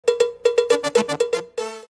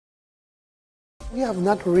We have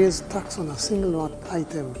not raised tax on a single malt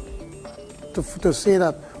item to say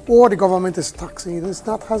that, oh, the government is taxing it.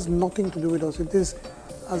 That has nothing to do with us. It is,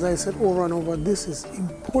 as I said over and over, this is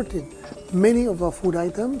imported. Many of our food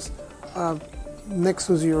items are next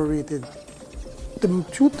to zero rated. The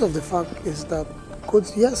truth of the fact is that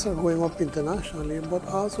goods, yes, are going up internationally, but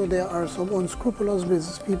also there are some unscrupulous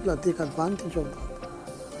business people that take advantage of that.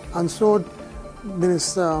 And so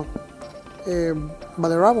Minister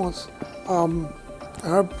Baleramos,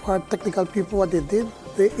 her technical people, what they did,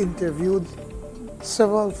 they interviewed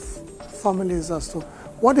several families as to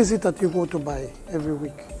what is it that you go to buy every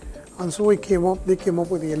week. And so they came up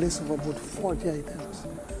with a list of about 40 items.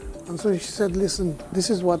 And so she said, listen, this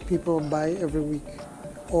is what people buy every week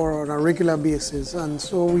or on a regular basis. And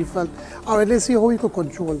so we felt, all right, let's see how we could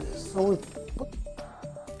control this. So we